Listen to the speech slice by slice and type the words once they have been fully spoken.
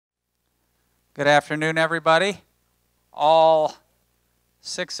Good afternoon, everybody. All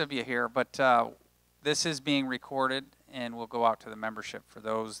 6 of you here, but this is being recorded and will go out to the membership for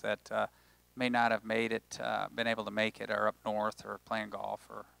those that may not have made it, been able to make it, or up north, or playing golf,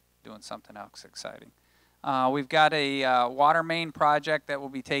 or doing something else exciting. We've got a water main project that will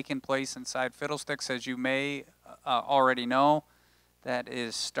be taking place inside Fiddlesticks, as you may already know. That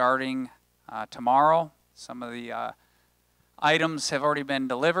is starting tomorrow. Some of the items have already been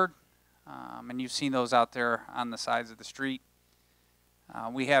delivered. And you've seen those out there on the sides of the street.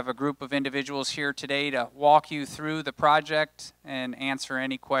 We have a group of individuals here today to walk you through the project and answer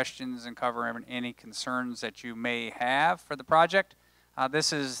any questions and cover any concerns that you may have for the project.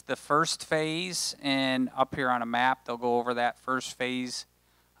 This is the first phase, and up here on a map they'll go over that first phase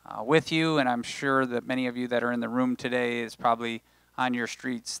with you, and I'm sure that many of you that are in the room today is probably on your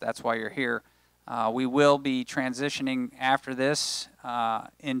streets. That's why you're here. We will be transitioning after this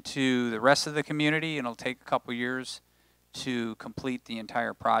into the rest of the community, and it'll take a couple years to complete the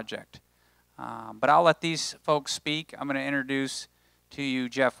entire project. But I'll let these folks speak. I'm going to introduce to you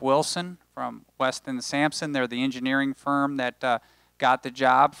Jeff Wilson from Weston Sampson. They're the engineering firm that got the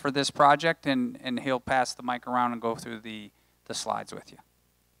job for this project, and he'll pass the mic around and go through the slides with you.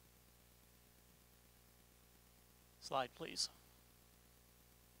 Slide, please.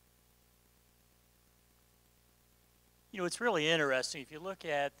 You know, it's really interesting. If you look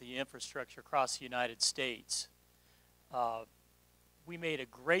at the infrastructure across the United States, we made a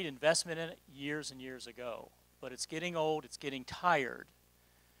great investment in it years and years ago, but it's getting old, it's getting tired.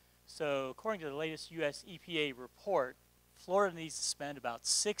 So according to the latest U.S. EPA report, Florida needs to spend about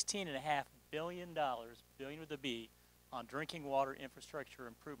 $16.5 billion, billion with a B, on drinking water infrastructure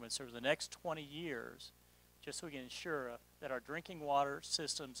improvements over the next 20 years, just so we can ensure that our drinking water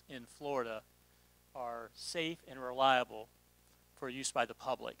systems in Florida are safe and reliable for use by the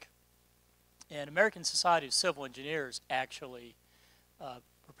public. And American Society of Civil Engineers actually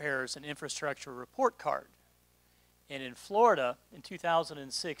prepares an infrastructure report card. And in Florida, in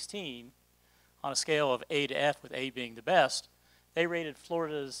 2016, on a scale of A to F, with A being the best, they rated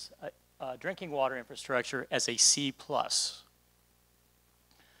Florida's drinking water infrastructure as a C+.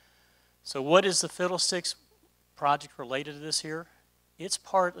 So what is the Fiddlesticks project related to this here? It's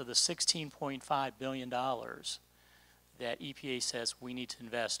part of the $16.5 billion that EPA says we need to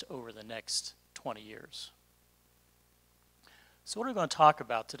invest over the next 20 years. So what are we going to talk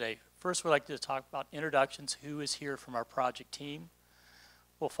about today? First, we'd like to talk about introductions, who is here from our project team.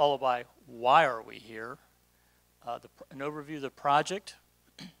 We'll follow by why are we here, an overview of the project,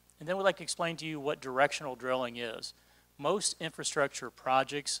 and then we'd like to explain to you what directional drilling is. Most infrastructure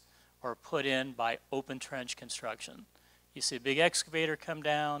projects are put in by open trench construction. You see a big excavator come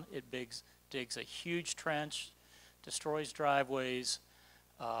down, it digs a huge trench, destroys driveways,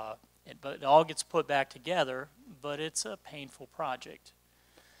 but it all gets put back together, but it's a painful project.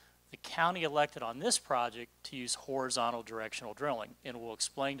 The county elected on this project to use horizontal directional drilling, and we'll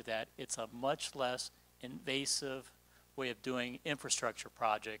explain to that. It's a much less invasive way of doing infrastructure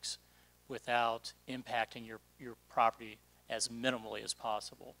projects without impacting your property as minimally as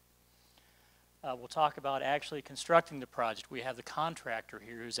possible. We'll talk about actually constructing the project. We have the contractor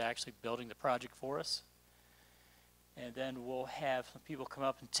here who's actually building the project for us. And then we'll have some people come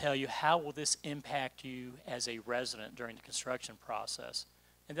up and tell you how will this impact you as a resident during the construction process.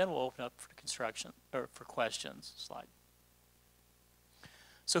 And then we'll open up for construction, or for questions. Slide.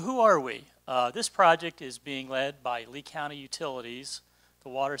 So who are we? This project is being led by Lee County Utilities, the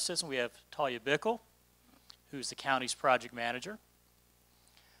water system. We have Talia Bickle, who's the county's project manager.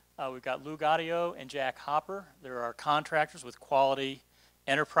 We've got Lou Gaudio and Jack Hopper. They're our contractors with Quality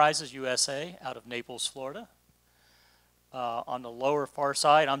Enterprises USA out of Naples, Florida. On the lower far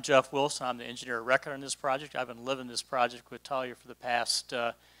side, I'm Jeff Wilson. I'm the engineer of record on this project. I've been living this project with Talia for the past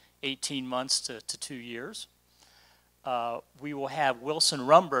 18 months to 2 years. We will have Wilson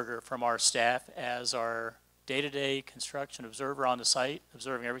Rumberger from our staff as our day-to-day construction observer on the site,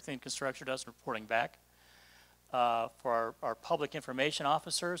 observing everything construction does and reporting back. For our public information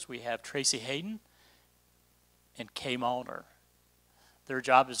officers, we have Tracy Hayden and Kay Malner. Their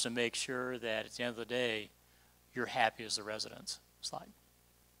job is to make sure that at the end of the day, you're happy as the residents. Slide.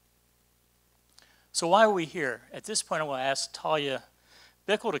 So why are we here? At this point, I want to ask Talia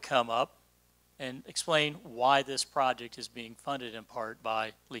Bickle to come up and explain why this project is being funded in part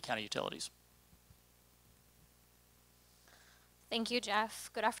by Lee County Utilities. Thank you,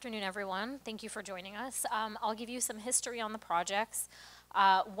 Jeff. Good afternoon, everyone. Thank you for joining us. I'll give you some history on the projects.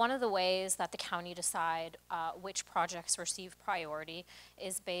 One of the ways that the county decide which projects receive priority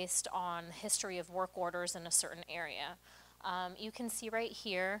is based on history of work orders in a certain area. You can see right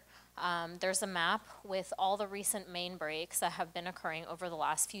here, there's a map with all the recent main breaks that have been occurring over the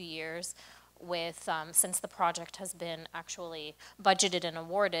last few years. With since the project has been actually budgeted and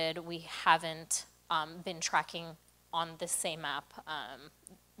awarded, we haven't been tracking on this same map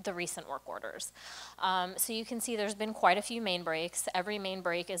the recent work orders. So you can see there's been quite a few main breaks. Every main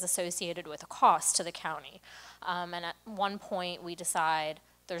break is associated with a cost to the county. And at one point we decide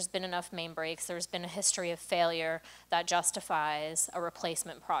there's been enough main breaks, there's been a history of failure that justifies a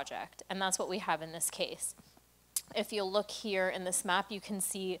replacement project. And that's what we have in this case. If you look here in this map, you can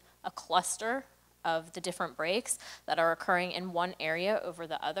see a cluster of the different breaks that are occurring in one area over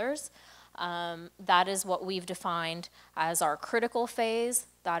the others. That is what we've defined as our critical phase.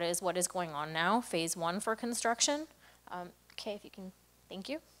 That is what is going on now, phase 1 for construction. Okay, if you can, thank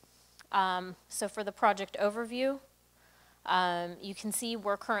you. So for the project overview, you can see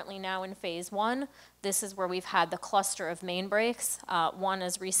we're currently now in phase 1. This is where we've had the cluster of main breaks, one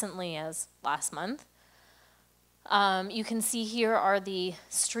as recently as last month. You can see here are the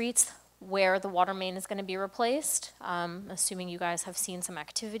streets where the water main is going to be replaced, assuming you guys have seen some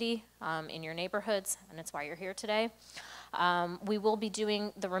activity in your neighborhoods, and it's why you're here today. We will be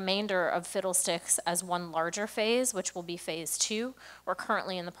doing the remainder of Fiddlesticks as one larger phase, which will be phase 2. We're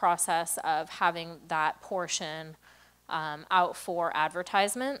currently in the process of having that portion out for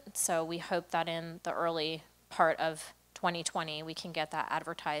advertisement, so we hope that in the early part of 2020 we can get that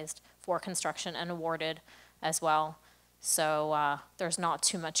advertised for construction and awarded as well. So there's not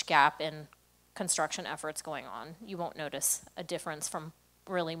too much gap in construction efforts going on. You won't notice a difference from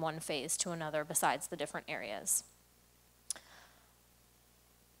really one phase to another besides the different areas.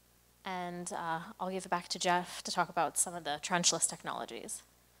 And I'll give it back to Jeff to talk about some of the trenchless technologies.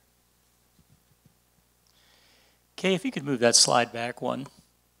 Okay, if you could move that slide back one.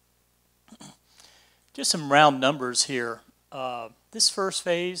 Just some round numbers here. This first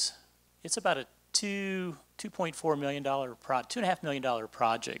phase, it's about a $2.4 million $2.5 million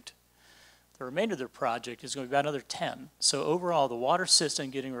project. The remainder of the project is going to be about another 10. So overall, the water system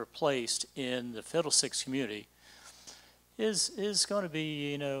getting replaced in the Fiddlesticks community is going to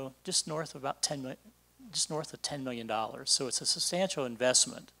be, just north of about $10 million. So it's a substantial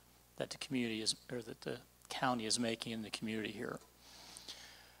investment that the community is, or that the county is making in the community here.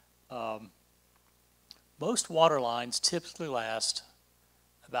 Most water lines typically last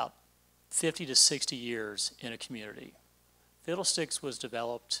about 50 to 60 years in a community. Fiddlesticks was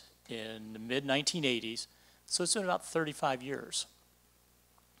developed in the mid-1980s, so it's been about 35 years.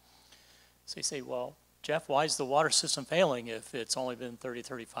 So you say, well, Jeff, why is the water system failing if it's only been 30,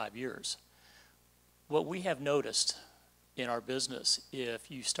 35 years? What we have noticed in our business,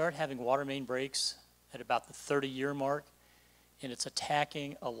 if you start having water main breaks at about the 30-year mark, and it's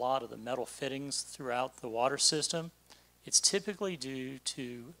attacking a lot of the metal fittings throughout the water system, it's typically due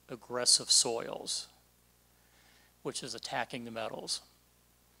to aggressive soils, which is attacking the metals.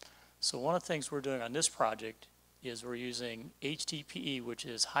 So one of the things we're doing on this project is we're using HDPE, which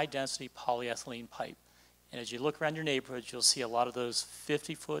is high-density polyethylene pipe. And as you look around your neighborhoods, you'll see a lot of those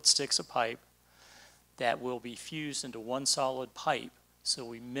 50-foot sticks of pipe that will be fused into one solid pipe, so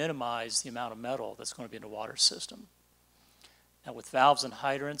we minimize the amount of metal that's going to be in the water system. Now with valves and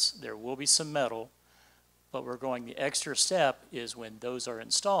hydrants, there will be some metal, but we're going the extra step is when those are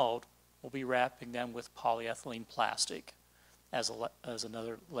installed, we'll be wrapping them with polyethylene plastic as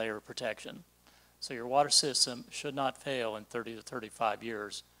another layer of protection. So your water system should not fail in 30 to 35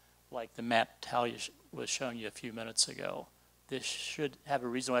 years like the map Talia was showing you a few minutes ago. This should have a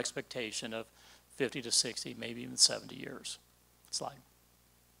reasonable expectation of 50 to 60, maybe even 70 years. Slide.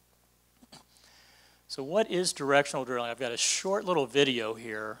 So what is directional drilling? I've got a short little video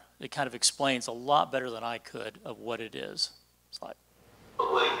here that kind of explains a lot better than I could of what it is. Slide.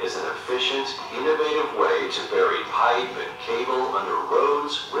 Drilling is an efficient, innovative way to bury pipe and cable under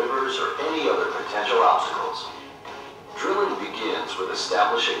roads, rivers, or any other potential obstacles. Drilling begins with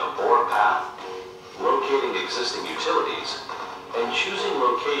establishing a bore path, locating existing utilities, and choosing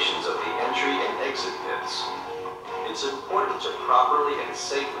locations of the entry and exit pits. It's important to properly and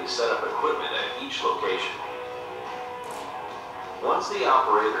safely set up equipment at each location. Once the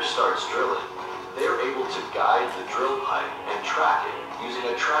operator starts drilling, they're able to guide the drill pipe and track it using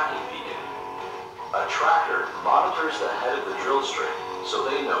a tracking beacon. A tracker monitors the head of the drill string so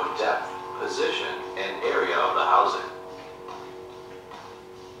they know depth, position, and area of the housing.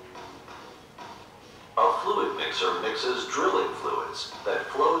 A fluid mixer mixes drilling fluids that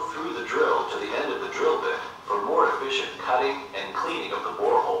flow through the drill to the end of the drill bit for more efficient cutting and cleaning of the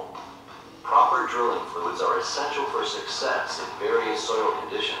borehole. Proper drilling fluids are essential for success in various soil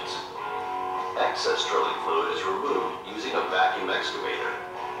conditions. excess drilling fluid is removed using a vacuum excavator.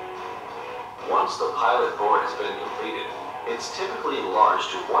 Once the pilot bore has been completed, it's typically enlarged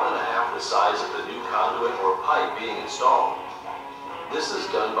to 1.5 the size of the new conduit or pipe being installed. This is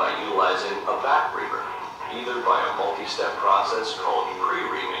done by utilizing a back reamer, either by a multi-step process called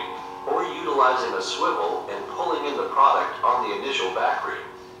pre-reaming, or utilizing a swivel and pulling in the product on the initial back ream.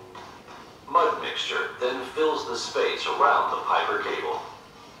 Mud mixture then fills the space around the pipe or cable.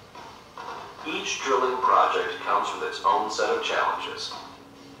 Each drilling project comes with its own set of challenges.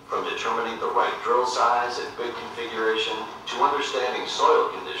 From determining the right drill size and bit configuration, to understanding soil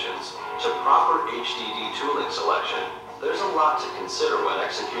conditions, to proper HDD tooling selection, there's a lot to consider when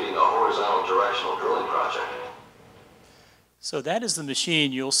executing a horizontal directional drilling project. So that is the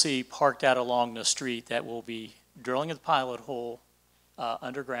machine you'll see parked out along the street that will be drilling the pilot hole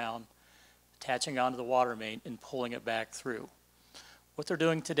underground, attaching onto the water main, and pulling it back through. What they're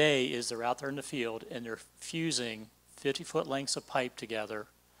doing today is they're out there in the field and they're fusing 50-foot lengths of pipe together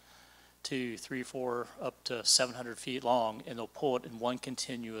to 3, 4, up to 700 feet long, and they'll pull it in one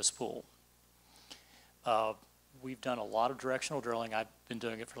continuous pull. We've done a lot of directional drilling. I've been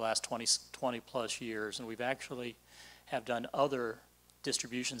doing it for the last 20 plus years, and we've actually have done other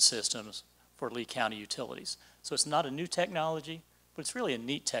distribution systems for Lee County utilities. So it's not a new technology, but it's really a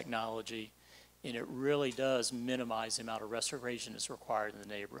neat technology, and it really does minimize the amount of restoration that's required in the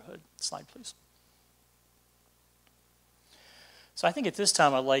neighborhood. Slide, please. So I think at this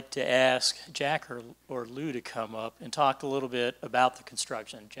time I'd like to ask Jack or Lou to come up and talk a little bit about the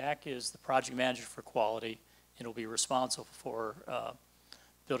construction. Jack is the project manager for quality and will be responsible for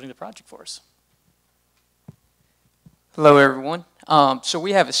building the project for us. Hello everyone. So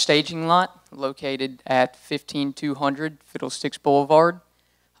we have a staging lot located at 15200 Fiddlesticks Boulevard.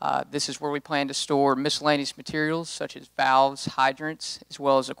 This is where we plan to store miscellaneous materials such as valves, hydrants, as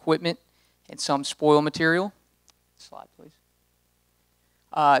well as equipment and some spoil material. Slide, please.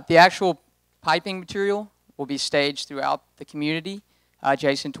 The actual piping material will be staged throughout the community,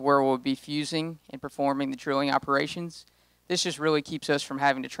 adjacent to where we'll be fusing and performing the drilling operations. This just really keeps us from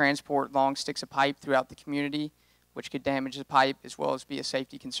having to transport long sticks of pipe throughout the community, which could damage the pipe as well as be a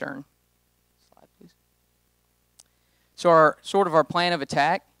safety concern. Slide, please. So our plan of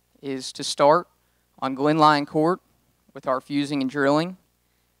attack is to start on Glen Lyon Court with our fusing and drilling,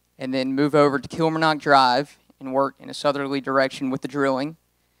 and then move over to Kilmarnock Drive and work in a southerly direction with the drilling.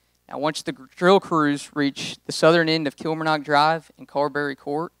 Now, once the drill crews reach the southern end of Kilmarnock Drive and Carberry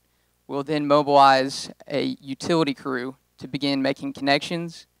Court, we'll then mobilize a utility crew to begin making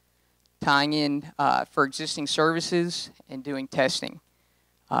connections, tying in for existing services, and doing testing.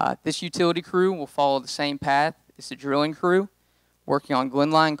 This utility crew will follow the same path as the drilling crew, working on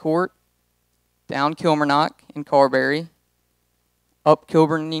Glen Lyon Court, down Kilmarnock and Carberry, up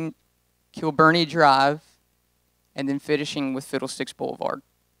Kilburnie Drive, and then finishing with Fiddlesticks Boulevard.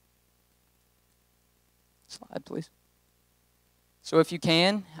 Slide, please. So if you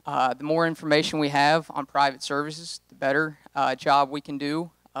can, the more information we have on private services, the better job we can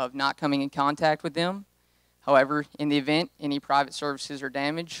do of not coming in contact with them. However, in the event any private services are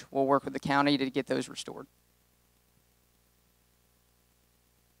damaged, we'll work with the county to get those restored.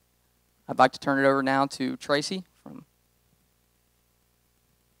 I'd like to turn it over now to Tracy from.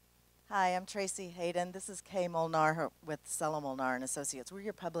 Hi, I'm Tracy Hayden. This is Kay Molnar with Sella Molnar and Associates. We're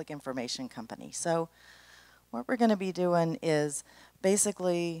your public information company. So what we're going to be doing is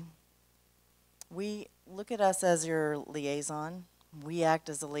basically we look at us as your liaison. We act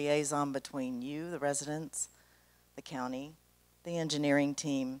as a liaison between you, the residents, the county, the engineering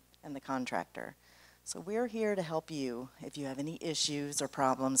team, and the contractor. So we're here to help you if you have any issues or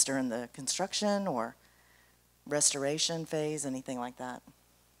problems during the construction or restoration phase, anything like that.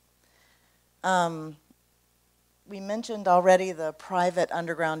 We mentioned already the private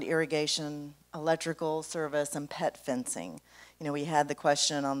underground irrigation, electrical service, and pet fencing. You know, we had the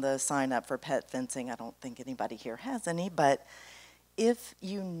question on the sign up for pet fencing. I don't think anybody here has any, but if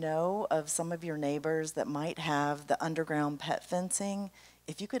you know of some of your neighbors that might have the underground pet fencing,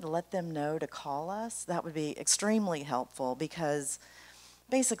 if you could let them know to call us, that would be extremely helpful, because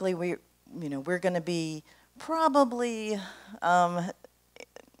basically we're going to be probably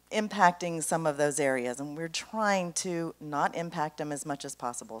impacting some of those areas, and we're trying to not impact them as much as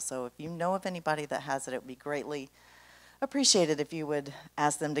possible. So if you know of anybody that has it, it would be greatly appreciated if you would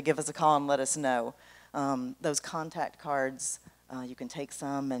ask them to give us a call and let us know. Those contact cards, you can take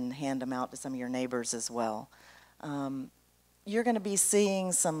some and hand them out to some of your neighbors as well. You're going to be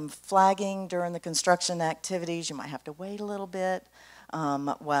seeing some flagging during the construction activities. You might have to wait a little bit.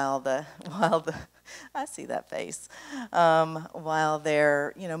 while the I see that face, while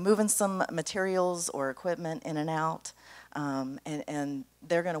they're moving some materials or equipment in and out, and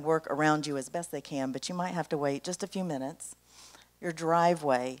they're going to work around you as best they can, but you might have to wait just a few minutes. Your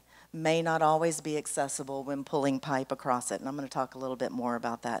driveway may not always be accessible when pulling pipe across it, and I'm going to talk a little bit more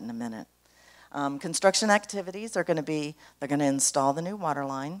about that in a minute. Construction activities are going to be, they're going to install the new water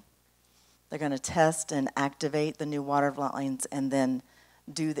line, they're going to test and activate the new water lines, and then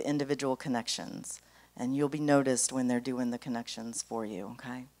do the individual connections. And you'll be noticed when they're doing the connections for you,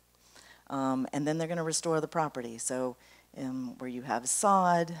 okay? And then they're going to restore the property. So where you have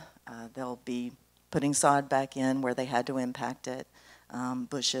sod, they'll be putting sod back in where they had to impact it.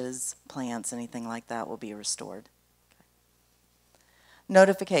 Bushes, plants, anything like that will be restored. Okay.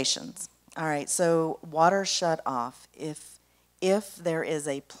 Notifications. All right, so water shut off. If there is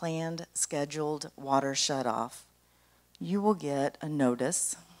a planned, scheduled water shut off, you will get a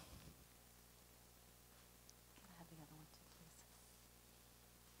notice.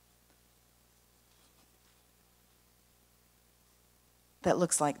 That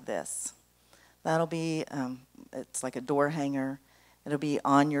looks like this. That'll be, it's like a door hanger. It'll be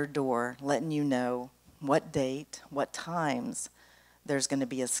on your door, letting you know what date, what times there's going to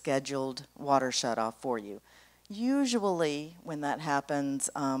be a scheduled water shut-off for you. Usually, when that happens,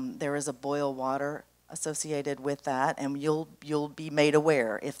 there is a boil water associated with that, and you'll be made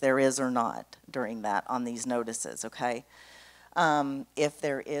aware if there is or not during that on these notices, okay? If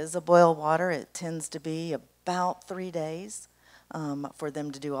there is a boil water, it tends to be about 3 days. For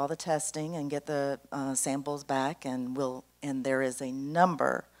them to do all the testing and get the samples back, and there is a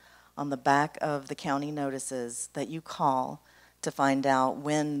number on the back of the county notices that you call to find out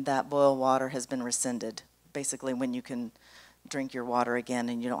when that boil water has been rescinded, basically when you can drink your water again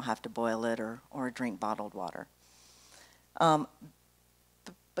and you don't have to boil it or drink bottled water.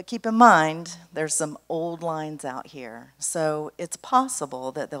 But keep in mind, there's some old lines out here, so it's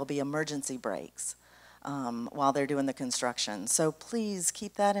possible that there'll be emergency breaks while they're doing the construction. So please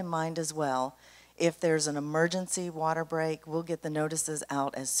keep that in mind as well. If there's an emergency water break, we'll get the notices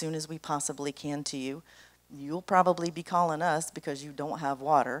out as soon as we possibly can to you. You'll probably be calling us because you don't have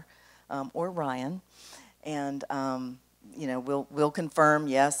water, or Ryan, and we'll confirm,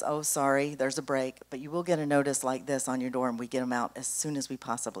 yes, oh sorry, there's a break, but you will get a notice like this on your door, and we get them out as soon as we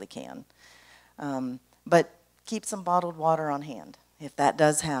possibly can. But keep some bottled water on hand. If that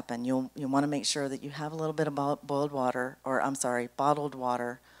does happen, you'll want to make sure that you have a little bit of bottled water, or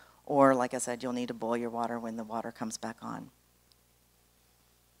like I said, you'll need to boil your water when the water comes back on.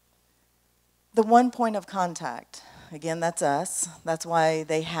 The one point of contact, again, that's us. That's why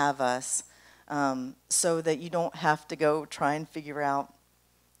they have us, so that you don't have to go try and figure out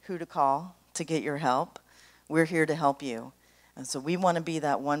who to call to get your help. We're here to help you. And so we want to be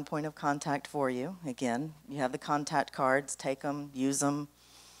that one point of contact for you. Again, you have the contact cards, take them, use them.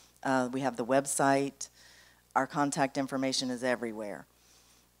 We have the website. Our contact information is everywhere.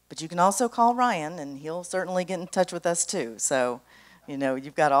 But you can also call Ryan, and he'll certainly get in touch with us too. So,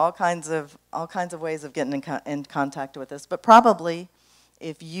 you've got all kinds of ways of getting in contact with us. But probably,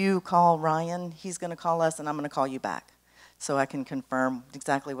 if you call Ryan, he's going to call us, and I'm going to call you back, so I can confirm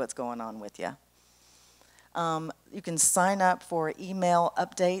exactly what's going on with you. You can sign up for email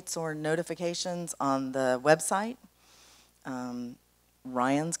updates or notifications on the website.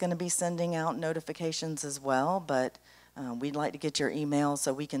 Ryan's going to be sending out notifications as well, but we'd like to get your email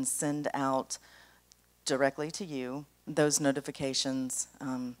so we can send out directly to you those notifications,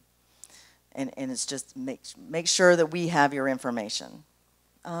 and it's just make sure that we have your information.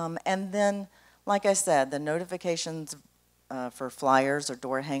 And then, like I said, the notifications for flyers or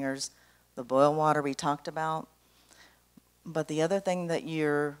door hangers, the boil water we talked about. But the other thing that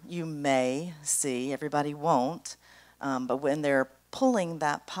you may see, everybody won't, but when they're pulling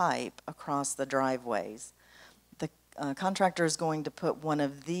that pipe across the driveways, the contractor is going to put one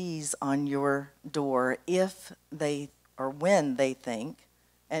of these on your door if they, or when they think,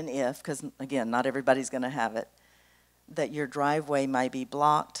 and if, because again, not everybody's going to have it, that your driveway might be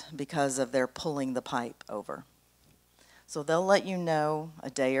blocked because of their pulling the pipe over. So they'll let you know a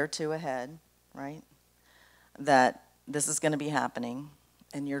day or two ahead, right, that this is going to be happening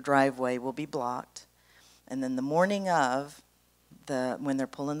and your driveway will be blocked. And then the morning of, when they're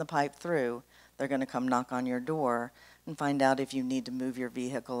pulling the pipe through, they're going to come knock on your door and find out if you need to move your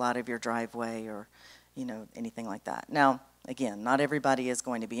vehicle out of your driveway or, anything like that. Now, again, not everybody is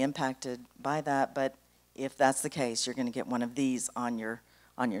going to be impacted by that, but if that's the case, you're going to get one of these on your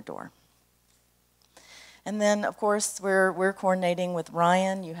door. And then, of course, we're coordinating with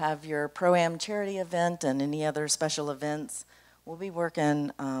Ryan. You have your Pro-Am charity event and any other special events. we'll be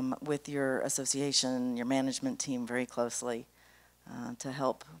working with your association, your management team very closely to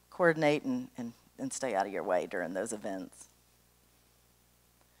help coordinate and stay out of your way during those events.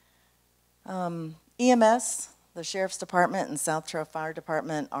 EMS, the Sheriff's Department and South Trail Fire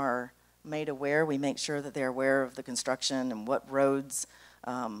Department are made aware. We make sure that they're aware of the construction and what roads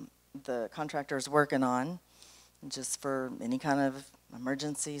the contractor is working on, just for any kind of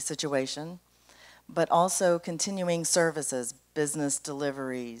emergency situation. But also continuing services, business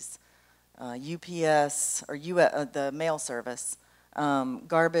deliveries, UPS, or the mail service,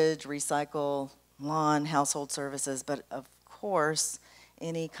 garbage, recycle, lawn, household services, but of course,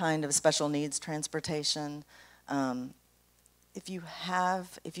 any kind of special needs transportation. If you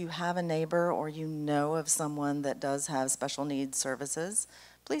have a neighbor or you know of someone that does have special needs services,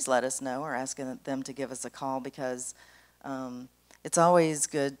 please let us know or ask them to give us a call, because it's always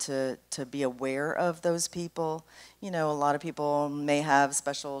good to be aware of those people. You know, a lot of people may have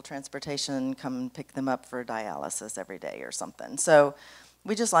special transportation come pick them up for dialysis every day or something. So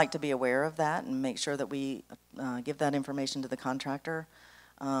we just like to be aware of that and make sure that we give that information to the contractor.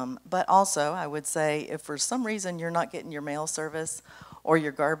 But also, I would say, if for some reason you're not getting your mail service or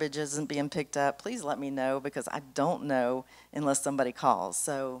your garbage isn't being picked up, please let me know, because I don't know unless somebody calls.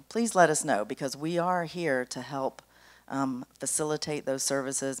 So please let us know, because we are here to help facilitate those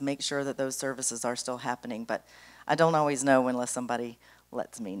services, make sure that those services are still happening. But I don't always know unless somebody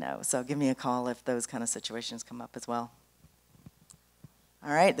lets me know. So give me a call if those kind of situations come up as well.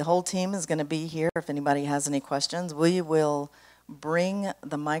 All right, the whole team is going to be here if anybody has any questions. We will bring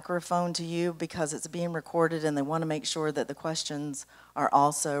the microphone to you because it's being recorded, and they want to make sure that the questions are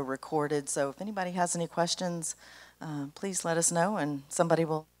also recorded. So if anybody has any questions, please let us know, and somebody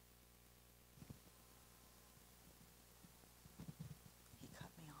will. He cut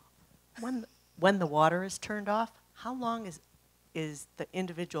me off. When the water is turned off, how long is the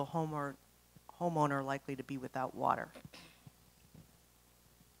individual homeowner likely to be without water?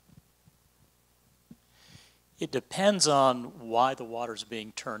 It depends on why the water's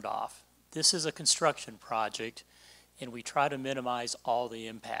being turned off. This is a construction project, and we try to minimize all the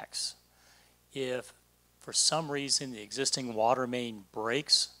impacts. If for some reason the existing water main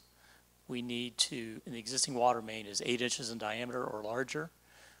breaks, we need to, and the existing water main is 8 inches in diameter or larger,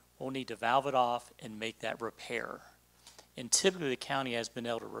 we'll need to valve it off and make that repair. And typically the county has been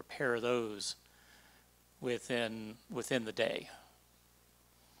able to repair those within the day.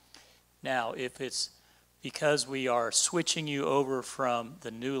 Now, if it's because we are switching you over from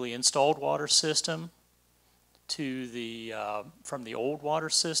the newly installed water system to the from the old water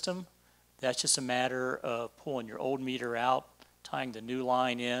system, that's just a matter of pulling your old meter out, tying the new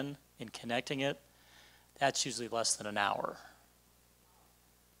line in, and connecting it. That's usually less than an hour.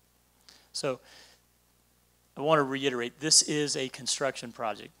 So I want to reiterate, this is a construction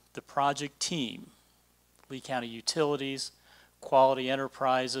project. The project team, Lee County Utilities, Quality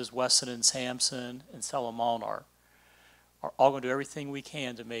Enterprises, Weston and Sampson, and Solomon are all going to do everything we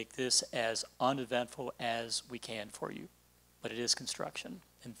can to make this as uneventful as we can for you. But it is construction,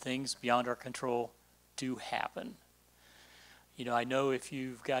 and things beyond our control do happen. You know, I know if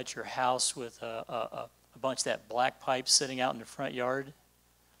you've got your house with a bunch of that black pipe sitting out in the front yard,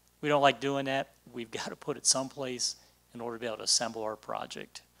 we don't like doing that. We've got to put it someplace in order to be able to assemble our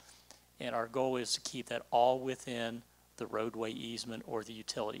project. And our goal is to keep that all within the roadway easement or the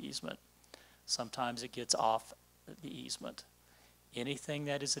utility easement. Sometimes it gets off the easement. Anything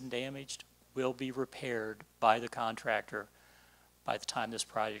that is damaged will be repaired by the contractor by the time this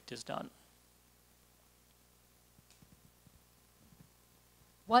project is done.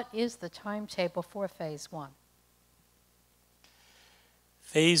 What is the timetable for phase one?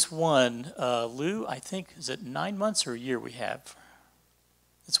 Phase one, Lou, I think, is it 9 months or a year we have?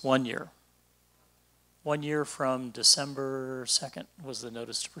 It's 1 year. 1 year from December 2nd was the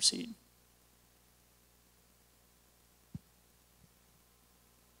notice to proceed.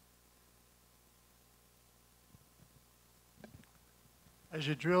 As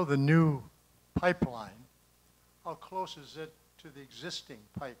you drill the new pipeline, how close is it to the existing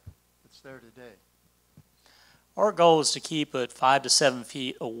pipe that's there today? Our goal is to keep it 5 to 7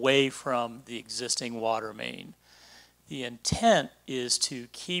 feet away from the existing water main. The intent is to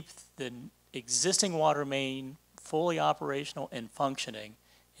keep the existing water main fully operational and functioning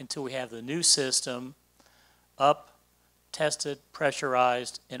until we have the new system up, tested,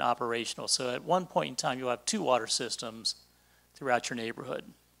 pressurized, and operational. So at one point in time, you'll have 2 water systems throughout your neighborhood.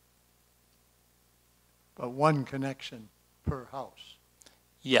 But one connection per house?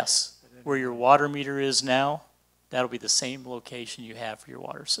 Yes. Where your water meter is now, that'll be the same location you have for your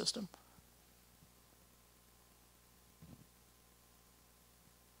water system.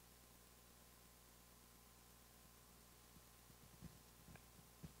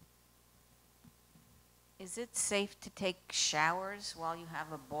 Is it safe to take showers while you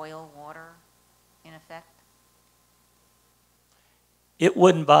have a boil water in effect? It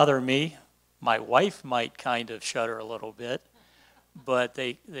wouldn't bother me. My wife might kind of shudder a little bit, but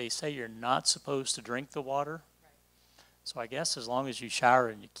they say you're not supposed to drink the water. So I guess as long as you shower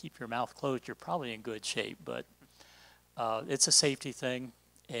and you keep your mouth closed, you're probably in good shape. But it's a safety thing.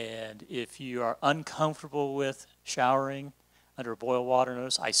 And if you are uncomfortable with showering under boil water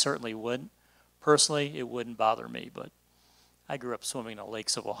notice, I certainly wouldn't. Personally, it wouldn't bother me, but I grew up swimming in the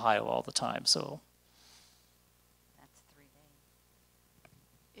lakes of Ohio all the time, so. That's 3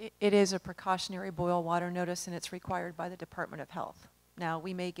 days. It is a precautionary boil water notice, and it's required by the Department of Health. Now,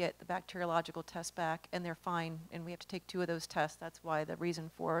 we may get the bacteriological test back, and they're fine, and we have to take 2 of those tests. That's why the reason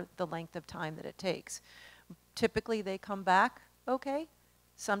for the length of time that it takes. Typically, they come back okay.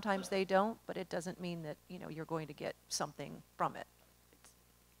 Sometimes they don't, but it doesn't mean that, you know, you're going to get something from it.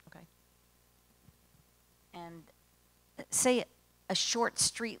 Okay. And say a short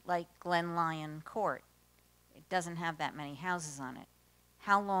street like Glen Lyon Court, it doesn't have that many houses on it.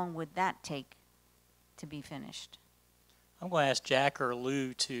 How long would that take to be finished? I'm going to ask Jack or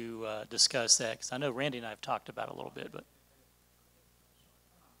Lou to discuss that, because I know Randy and I have talked about it a little bit, but.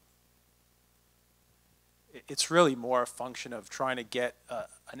 It's really more a function of trying to get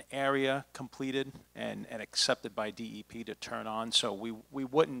an area completed and accepted by DEP to turn on. So we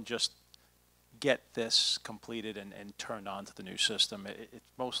wouldn't just get this completed and turned on to the new system.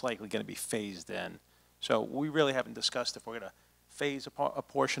 It's most likely going to be phased in. So we really haven't discussed if we're going to phase a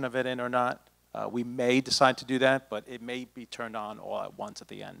portion of it in or not. We may decide to do that, but it may be turned on all at once at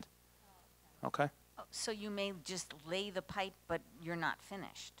the end. Okay? So you may just lay the pipe, but you're not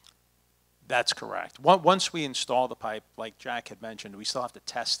finished. That's correct. Once we install the pipe, like Jack had mentioned, we still have to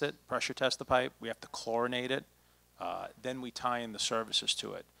test it, pressure test the pipe. We have to chlorinate it. Then we tie in the services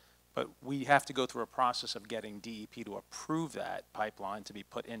to it. But we have to go through a process of getting DEP to approve that pipeline to be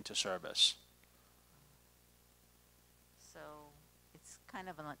put into service. So it's kind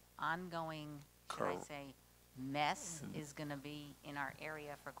of an ongoing, should I say, mess is going to be in our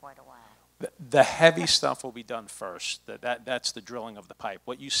area for quite a while. The heavy stuff will be done first. That's the drilling of the pipe.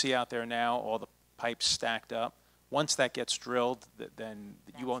 What you see out there now, all the pipes stacked up, once that gets drilled, then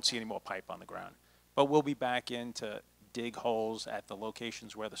you won't see any more pipe on the ground. But we'll be back in to dig holes at the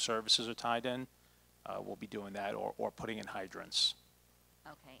locations where the services are tied in. We'll be doing that or putting in hydrants.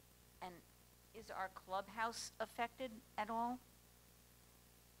 Okay. And is our clubhouse affected at all?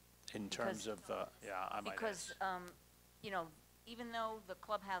 In terms of, yeah, I might Because, you know, even though the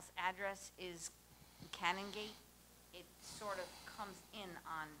clubhouse address is Canongate, it sort of comes in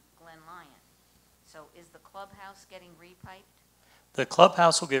on Glen Lyon. So is the clubhouse getting repiped? The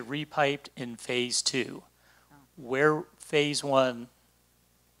clubhouse will get repiped in phase 2. Oh. Where phase 1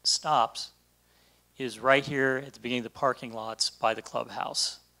 stops is right here at the beginning of the parking lots by the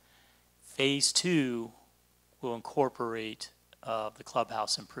clubhouse. Phase 2 will incorporate the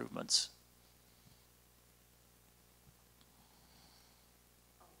clubhouse improvements.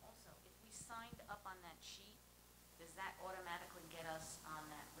 Also, if we signed up on that sheet, does that automatically get us on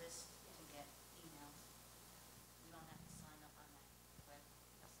that list to get emails? We don't have to sign up on that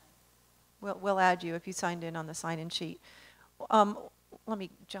website? We'll add you if you signed in on the sign-in sheet. Let me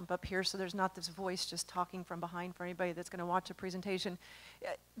jump up here so there's not this voice just talking from behind for anybody that's going to watch the presentation.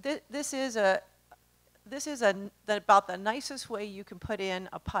 This is about the nicest way you can put in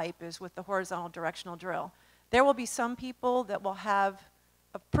a pipe is with the horizontal directional drill. There will be some people that will have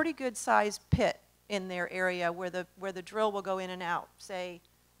a pretty good sized pit in their area where the drill will go in and out, say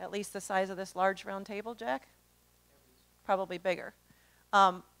at least the size of this large round table, Jack? Probably bigger.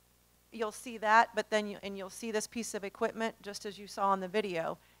 You'll see that, but then you'll see this piece of equipment just as you saw in the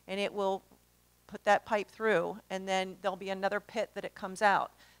video, and it will put that pipe through, and then there'll be another pit that it comes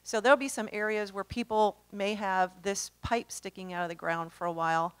out. So there'll be some areas where people may have this pipe sticking out of the ground for a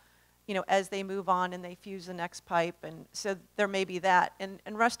while, you know, as they move on and they fuse the next pipe, and so there may be that. And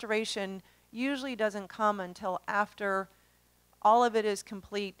restoration usually doesn't come until after all of it is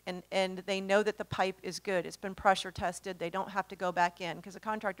complete and they know that the pipe is good. It's been pressure tested. They don't have to go back in because the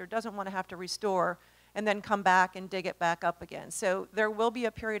contractor doesn't want to have to restore and then come back and dig it back up again. So there will be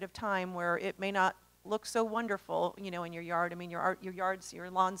a period of time where it may not look so wonderful, you know, in your yard. I mean, your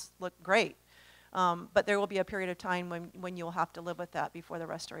lawns look great. But there will be a period of time when you'll have to live with that before the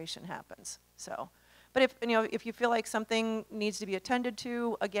restoration happens. So, but if you feel like something needs to be attended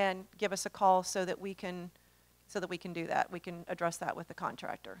to, again, give us a call so that we can do that. We can address that with the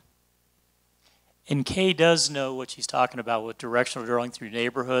contractor. And Kay does know what she's talking about with directional drilling through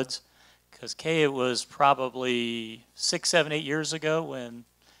neighborhoods, because Kay, it was probably 6, 7, 8 years ago when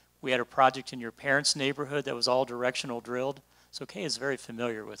We had a project in your parents' neighborhood that was all directional drilled. So Kay is very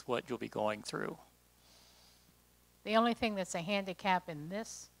familiar with what you'll be going through. The only thing that's a handicap in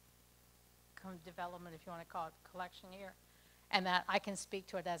this development, if you want to call it collection here, and that I can speak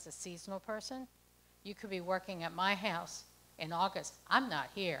to it as a seasonal person, you could be working at my house in August. I'm not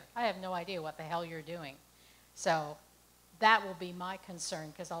here. I have no idea what the hell you're doing. So that will be my concern,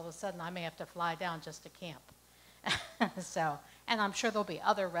 because all of a sudden I may have to fly down just to camp. So, and I'm sure there'll be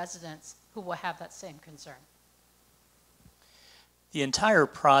other residents who will have that same concern. The entire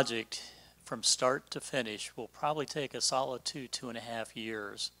project from start to finish will probably take a solid 2.5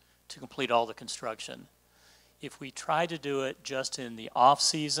 years to complete all the construction. If we try to do it just in the off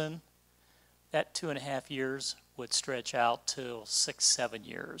season, that 2.5 years would stretch out till 6-7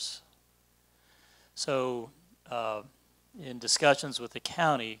 years. So in discussions with the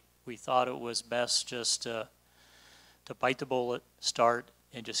county, we thought it was best just to bite the bullet, start,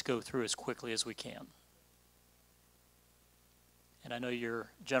 and just go through as quickly as we can. And I know your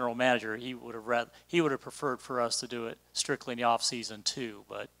general manager, he would have preferred for us to do it strictly in the off season too,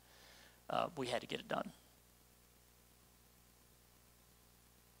 but we had to get it done.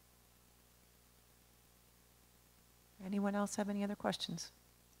 Anyone else have any other questions?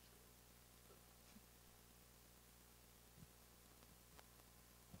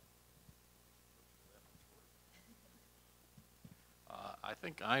 I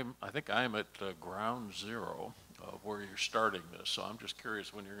think I'm at ground zero of where you're starting this, so I'm just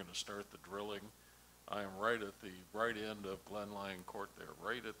curious when you're going to start the drilling. I am right at the right end of Glen Lyon Court there,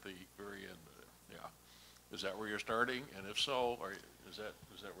 right at the very end of it. Yeah, is that where you're starting? And if so, is that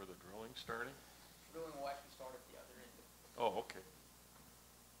where the drilling's starting? Drilling will actually start at the other end. Oh, okay.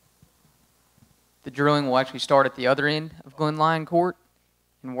 The drilling will actually start at the other end of Glen Lyon Court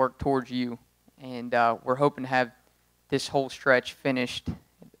and work towards you. And we're hoping to have this whole stretch finished,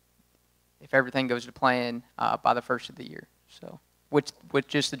 if everything goes to plan, by the first of the year. So, with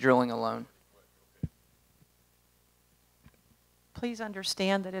just the drilling alone. Please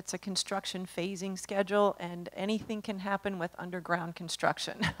understand that it's a construction phasing schedule, and anything can happen with underground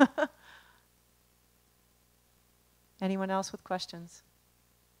construction. Anyone else with questions?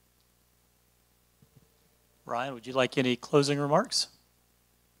 Ryan, would you like any closing remarks?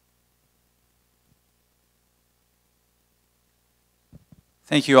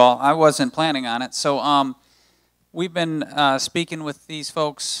 Thank you all. I wasn't planning on it. So we've been speaking with these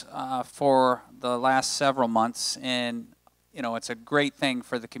folks for the last several months, and you know, it's a great thing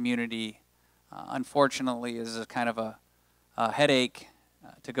for the community. Unfortunately, is a kind of a headache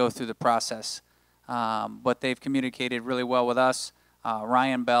to go through the process. But they've communicated really well with us.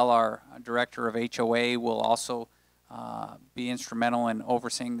 Ryan Bell, our director of HOA, will also be instrumental in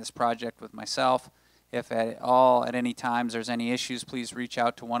overseeing this project with myself. If at any times there's any issues, please reach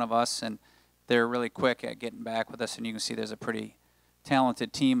out to one of us, and they're really quick at getting back with us, and you can see there's a pretty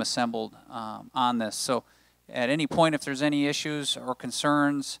talented team assembled on this. So at any point, if there's any issues or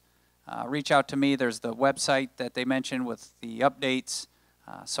concerns, reach out to me. There's the website that they mentioned with the updates.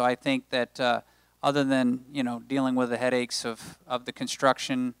 So I think that other than, you know, dealing with the headaches of the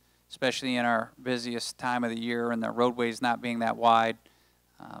construction, especially in our busiest time of the year and the roadways not being that wide,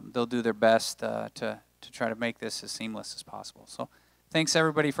 they'll do their best to try to make this as seamless as possible. So thanks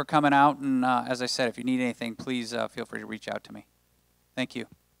everybody for coming out, and as I said, if you need anything, please feel free to reach out to me. Thank you.